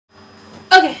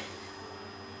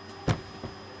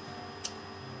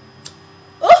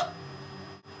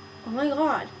my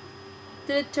god.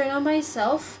 Did it turn on by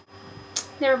itself?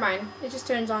 Never mind. It just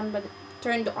turned on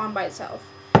by itself.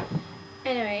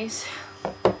 Anyways,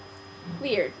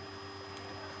 weird.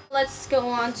 Let's go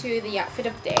on to the outfit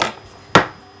of the day.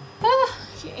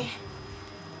 Okay.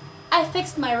 I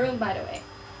fixed my room, by the way.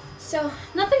 So,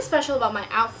 nothing special about my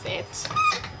outfit.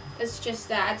 It's just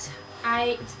that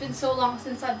it's been so long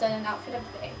since I've done an outfit of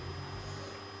the day.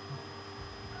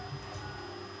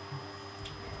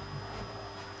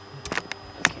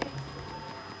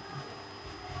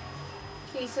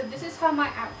 Okay, so this is how my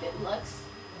outfit looks.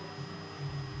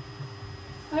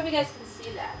 I hope you guys can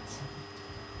see that.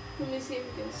 Let me see if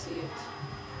you can see it.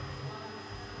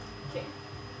 Okay.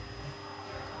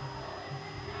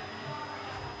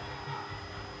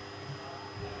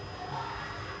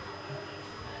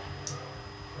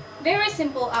 Very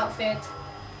simple outfit,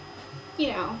 you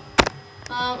know.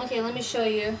 Okay, let me show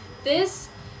you. This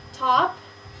top,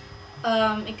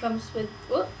 it comes with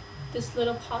this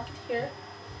little pocket here,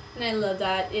 and I love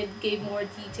that. It gave more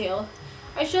detail.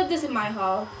 I showed this in my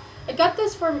haul. I got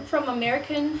this from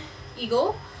American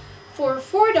Eagle for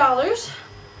 $4,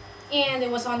 and it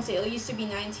was on sale. It used to be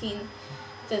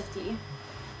 $19.50.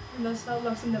 And that's how it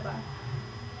looks in the back.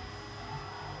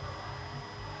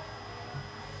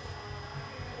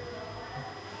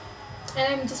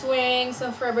 And I'm just wearing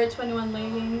some Forever 21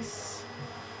 leggings.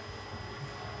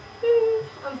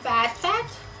 I'm fat.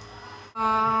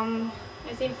 I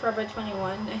think Forever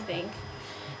 21, I think.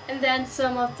 And then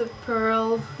some of the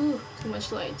pearl, too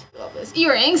much light. Love this.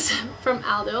 Earrings from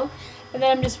Aldo. And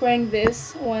then I'm just wearing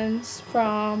this ones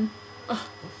from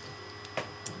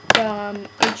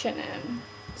H&M.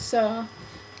 So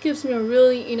it gives me a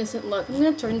really innocent look. I'm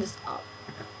gonna turn this up.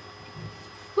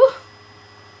 Whew.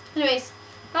 Anyways,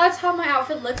 that's how my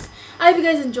outfit looks. I hope you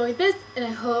guys enjoyed this, and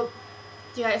I hope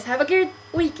you guys have a good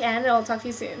weekend, and I'll talk to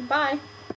you soon. Bye!